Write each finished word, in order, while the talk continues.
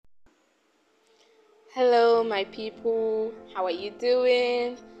Hello, my people. How are you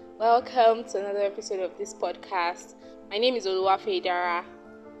doing? Welcome to another episode of this podcast. My name is Oluwafedara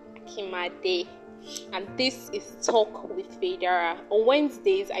Akimade, and this is Talk with Fedara. On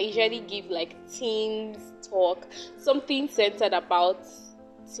Wednesdays, I usually give teens talk, something centered about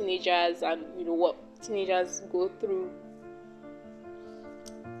teenagers and what teenagers go through.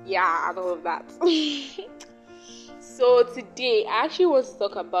 Yeah, and all of that. So today, I actually want to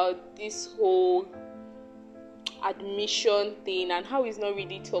talk about this whole admission thing and how it's not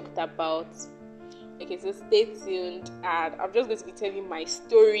really talked about. Okay, so stay tuned, and I'm just going to be telling my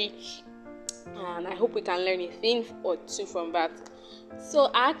story, and I hope we can learn a thing or two from that. So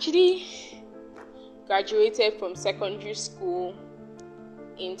I actually graduated from secondary school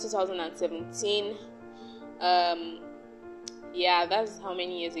in 2017. Yeah, that's how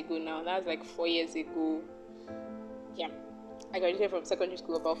many years ago now? That's 4 years ago. Yeah, I graduated from secondary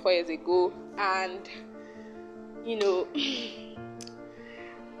school about 4 years ago, and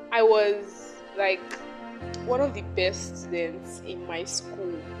I was one of the best students in my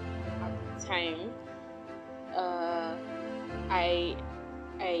school at the time. I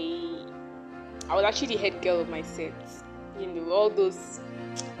was actually the head girl of my set. All those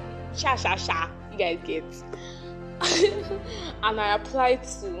sha you guys get. And I applied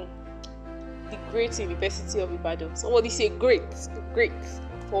to the great University of Ibadan. Somebody say great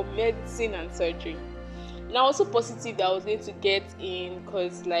for medicine and surgery. And I was so positive that I was going to get in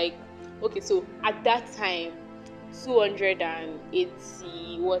because so at that time 280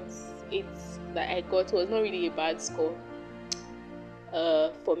 that I got was not really a bad score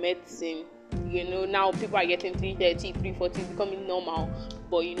for medicine. Now people are getting 330, 340, becoming normal,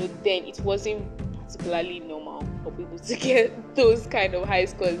 but then it wasn't particularly normal for people to get those kind of high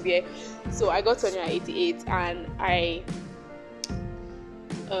scores. Yeah, so I got 288, and I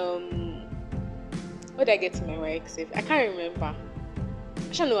what did I get in my WAEC? I can't remember. I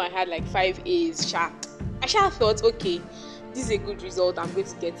should know I had 5 A's. I thought, okay, this is a good result. I'm going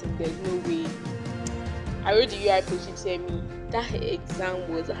to get in. There's no way. I wrote the UI project. Me that exam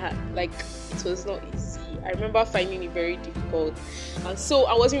was hard. It was not easy. I remember finding it very difficult, and so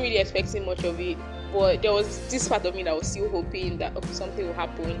I wasn't really expecting much of it. But there was this part of me that was still hoping that something will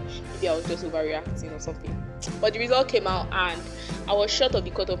happen. Maybe I was just overreacting or something. But the result came out, and I was short of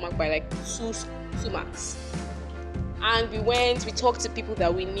the cutoff mark by two marks. And we talked to people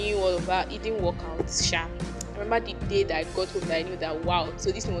that we knew, all of that. It didn't work out. I remember the day that I got home that I knew that wow,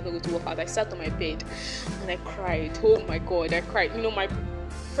 so this thing was not going to work out. I sat on my bed and I cried. Oh my god, I cried. My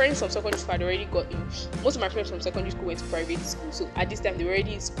friends from secondary school had already got in. Most of my friends from secondary school went to private school, so at this time they were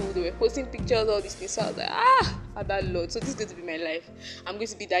already in school. They were posting pictures, all these things. So I was like, Father Lord, so this is going to be my life. I'm going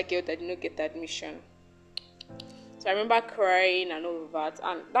to be that girl that did not get the admission. So I remember crying and all of that.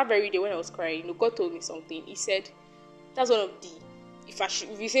 And that very day when I was crying, God told me something. He said, that's one of the, if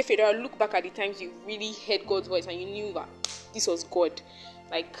you say Federa, look back at the times you really heard God's voice and you knew that this was God,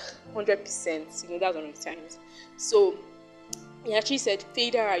 100%. That's one of the times. So he actually said,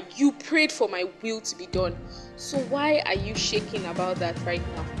 Federa, you prayed for my will to be done. So why are you shaking about that right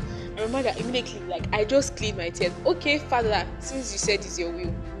now? I remember that immediately, I just cleared my tears. Okay, Father, since you said it's your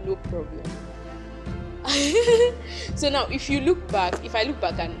will, no problem. So now if I look back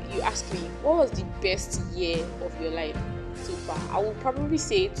and you ask me what was the best year of your life so far, I will probably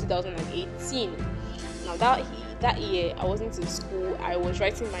say 2018. Now that year I wasn't in school. I was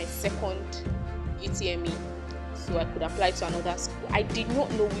writing my second UTME, so I could apply to another school. I did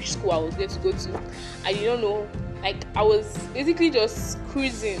not know which school I was going to go to. I did not know, I was basically just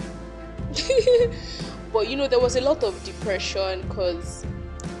cruising. But there was a lot of depression because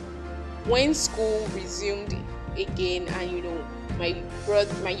when school resumed again, and my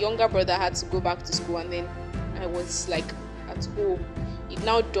younger brother had to go back to school, and then I was at home, it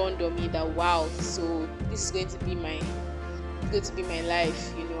now dawned on me that wow, so this is going to be my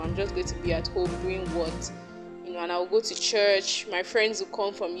life. I'm just going to be at home doing what, and I'll go to church. My friends will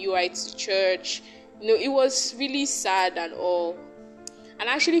come from UI to church. It was really sad and all. And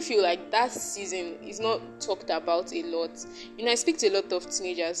I actually feel that season is not talked about a lot. I speak to a lot of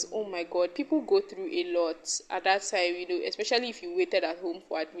teenagers. Oh my God, people go through a lot at that time, especially if you waited at home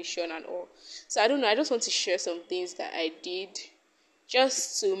for admission and all. So I don't know, I just want to share some things that I did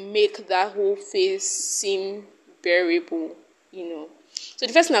just to make that whole phase seem bearable, So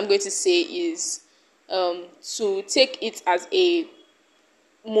the first thing I'm going to say is to take it as a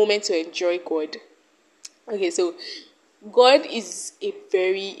moment to enjoy God. Okay, so God is a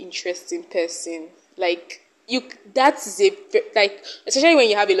very interesting person. Especially when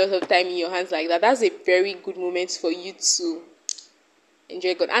you have a lot of time in your hands like that, that's a very good moment for you to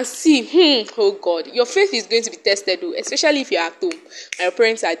enjoy God and see, oh God, your faith is going to be tested, though, especially if you're at home and your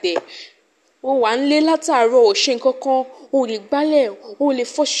parents are there. Oh, one lé látàárọ̀ ò ṣe nǹkankan, o lè gbálẹ̀, o lè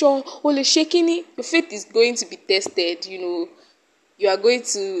fọṣọ, o lè ṣe kíní. Your faith is going to be tested. There are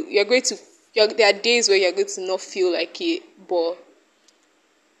days where you're going to not feel like it, but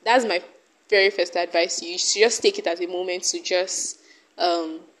that's my very first advice to you. You should just take it as a moment to just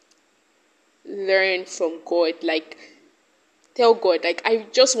learn from God. Like, tell God, like, I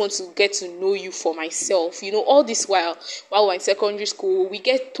just want to get to know you for myself. All this while we're in secondary school, we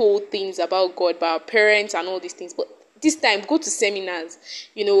get told things about God by our parents and all these things. But this time, go to seminars,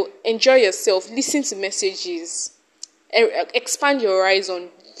 enjoy yourself, listen to messages, expand your horizon,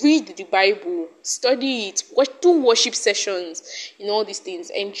 read the Bible, study it, do worship sessions, all these things.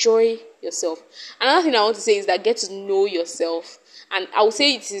 Enjoy yourself. Another thing I want to say is that get to know yourself. And I would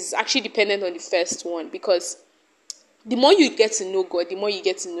say it is actually dependent on the first one, because the more you get to know God, the more you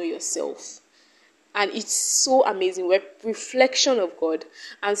get to know yourself. And it's so amazing. We're reflection of God.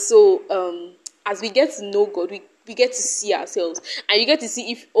 And so as we get to know God, we get to see ourselves. And you get to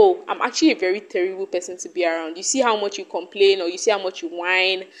see if, I'm actually a very terrible person to be around. You see how much you complain, or you see how much you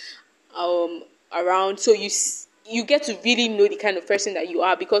whine around. So you get to really know the kind of person that you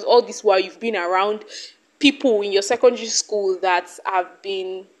are, because all this while you've been around people in your secondary school that have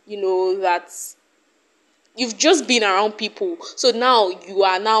been, you've just been around people. So now you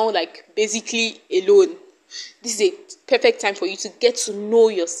are like basically alone. This is a perfect time for you to get to know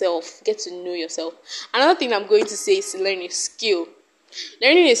yourself. Another thing I'm going to say is to learn a skill.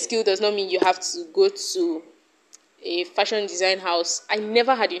 Learning a skill does not mean you have to go to a fashion design house. I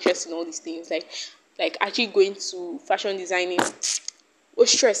never had interest in all these things. Like actually going to fashion designing was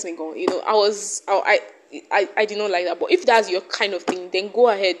stress me going. I did not like that. But if that's your kind of thing, then go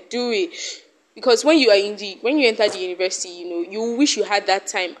ahead, do it. Because when you enter the university, you wish you had that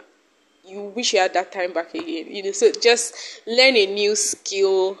time. You wish you had that time back again. So just learn a new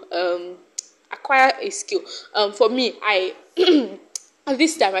skill, acquire a skill. For me, at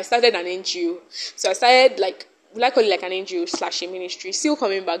this time I started an NGO. So I started call it like an NGO / a ministry. Still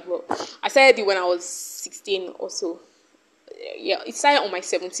coming back, but I started it when I was 16 or so. Yeah, it started on my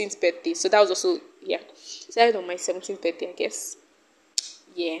 17th birthday. So that was also, it started on my 17th birthday, I guess.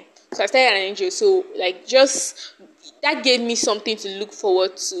 Yeah. So I started an NGO. So just that gave me something to look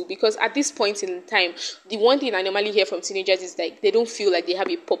forward to, because at this point in time, the one thing I normally hear from teenagers is they don't feel like they have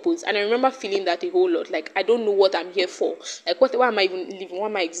a purpose. And I remember feeling that a whole lot. I don't know what I'm here for. Why am I even living? Why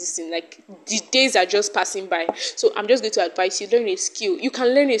am I existing? The days are just passing by. So I'm just going to advise you, learn a skill. You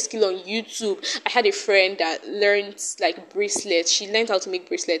can learn a skill on YouTube. I had a friend that learned bracelets. She learned how to make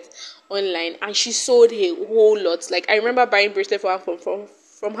bracelets online, and she sold a whole lot. I remember buying bracelets for her from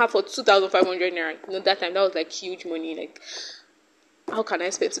her for 2,500 naira. That time that was huge money. How can I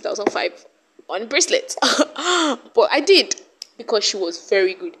spend 2,500 on bracelets? But I did, because she was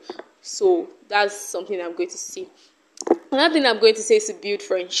very good. So that's something I'm going to say. Another thing I'm going to say is to build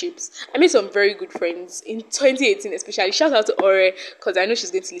friendships. I made some very good friends in 2018, especially. Shout out to Ore, because I know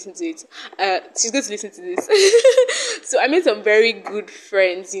she's going to listen to it. She's going to listen to this. So I made some very good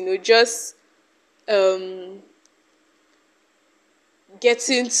friends. Just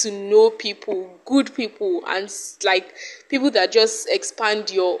getting to know people, good people, and people that just expand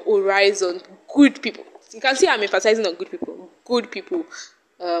your horizon. Good people. You can see I'm emphasizing on good people. Good people.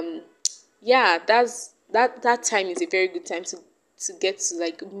 That time is a very good time to get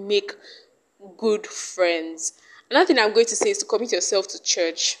to make good friends. Another thing I'm going to say is to commit yourself to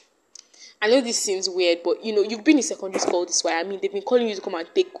church. I know this seems weird, but you've been in secondary school all this while. I mean, they've been calling you to come and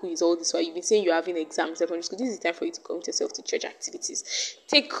take quiz all this while. You've been saying you're having exams in secondary school. This is the time for you to commit yourself to church activities.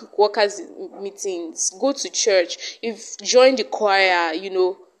 Take workers' meetings. Go to church. Join the choir,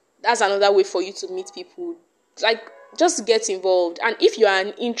 that's another way for you to meet people. Just get involved. And if you are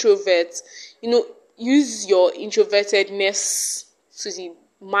an introvert, use your introvertedness to the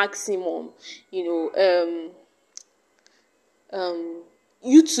maximum.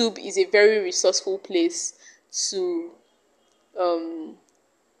 YouTube is a very resourceful place to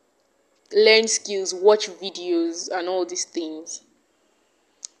learn skills, watch videos, and all these things.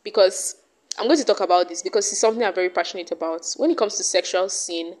 Because I'm going to talk about this because it's something I'm very passionate about. When it comes to sexual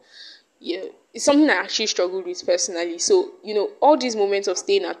sin, it's something I actually struggled with personally. So, all these moments of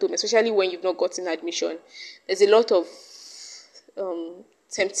staying at home, especially when you've not gotten admission, there's a lot of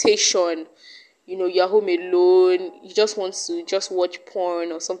temptation. You're home alone, you just want to just watch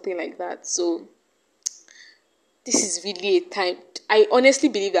porn or something like that. So this is really a time. I honestly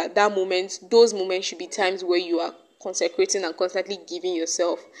believe that those moments should be times where you are consecrating and constantly giving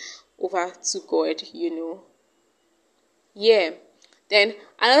yourself over to God, Yeah. Then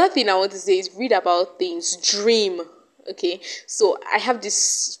another thing I want to say is read about things, dream. Okay, so I have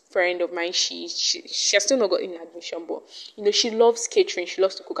this friend of mine. She has still not gotten admission, but she loves catering. She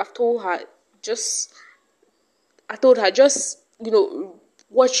loves to cook. Just I told her just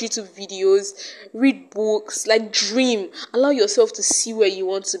watch YouTube videos, read books, like dream, allow yourself to see where you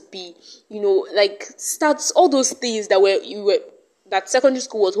want to be. Like start all those things that secondary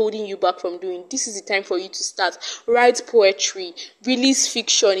school was holding you back from doing. This is the time for you to start. Write poetry, release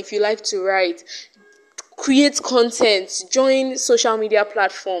fiction if you like to write, create content, join social media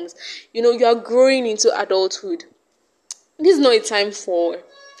platforms. You are growing into adulthood. This is not a time for,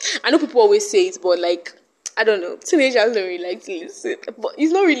 I know people always say it, but like, I don't know, teenagers don't really like to listen. But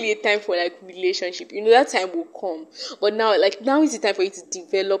it's not really a time for like relationship. That time will come. But now is the time for you to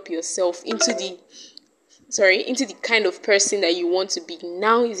develop yourself into the kind of person that you want to be.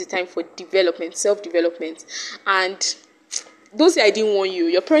 Now is the time for development, self-development. And don't say I didn't warn you.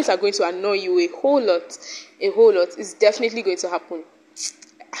 Your parents are going to annoy you a whole lot. It's definitely going to happen.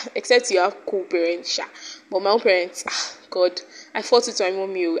 Except you have cool parents, but my own parents, God, I fought it to my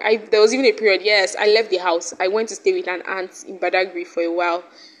mommy. There was even a period, yes, I left the house. I went to stay with an aunt in Badagry for a while,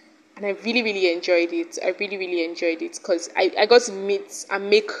 and I really, really enjoyed it. Because I got to meet and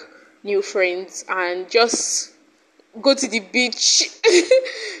make new friends and just go to the beach,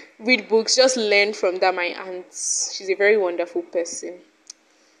 read books, just learn from that. My aunt, she's a very wonderful person.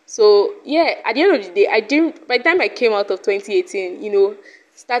 So yeah, at the end of the day, by the time I came out of 2018,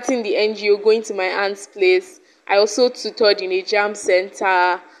 starting the NGO, going to my aunt's place. I also tutored in a jam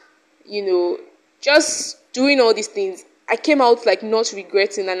center, just doing all these things. I came out like not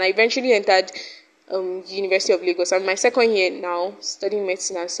regretting, and I eventually entered the University of Lagos. I'm my second year now, studying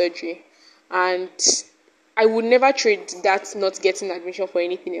medicine and surgery. And I would never trade that not getting admission for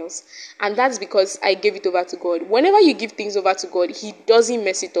anything else. And that's because I gave it over to God. Whenever you give things over to God, He doesn't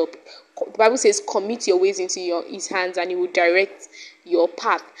mess it up. The Bible says, commit your ways into His hands and He will direct your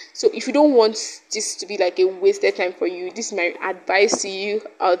path. So if you don't want this to be like a wasted time for you, this is my advice to you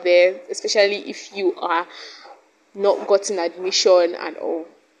out there, especially if you are not gotten admission and all.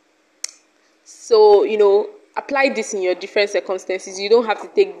 So, apply this in your different circumstances. You don't have to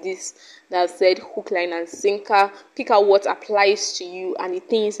take this that said hook, line, and sinker. Pick out what applies to you and the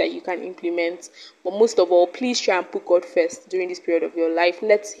things that you can implement. But most of all, please try and put God first during this period of your life.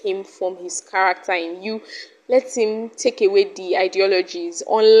 Let Him form His character in you. Let Him take away the ideologies.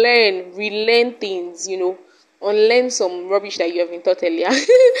 Unlearn, relearn things, unlearn some rubbish that you have been taught earlier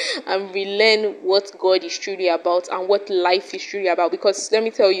and relearn what God is truly about and what life is truly about. Because let me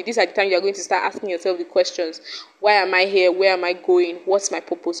tell you, this is the time you are going to start asking yourself the questions: why am I here? Where am I going? What's my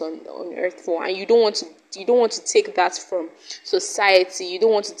purpose on earth for? And you don't want to take that from society. You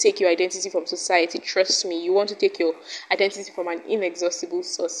don't want to take your identity from society. Trust me, you want to take your identity from an inexhaustible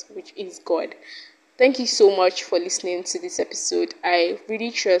source, which is God. Thank you so much for listening to this episode. I really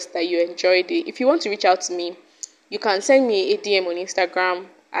trust that you enjoyed it. If you want to reach out to me, you can send me a DM on Instagram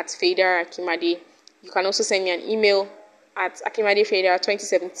at Fader Akimade. You can also send me an email at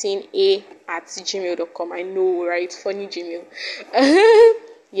akimadefader2017a@gmail.com. I know, right? Funny Gmail.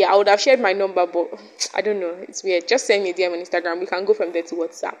 Yeah, I would have shared my number, but I don't know. It's weird. Just send me a DM on Instagram. We can go from there to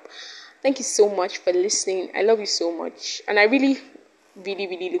WhatsApp. Thank you so much for listening. I love you so much. And I really, really,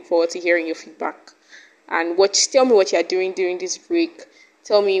 really look forward to hearing your feedback. And tell me what you're doing during this break.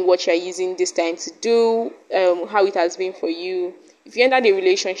 Tell me what you're using this time to do, how it has been for you. If you entered a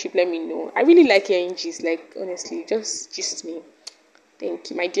relationship, let me know. I really like hearing gist, like, honestly, just me. Thank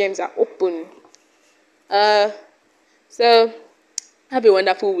you. My DMs are open. So, have a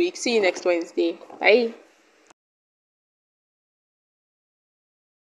wonderful week. See you next Wednesday. Bye.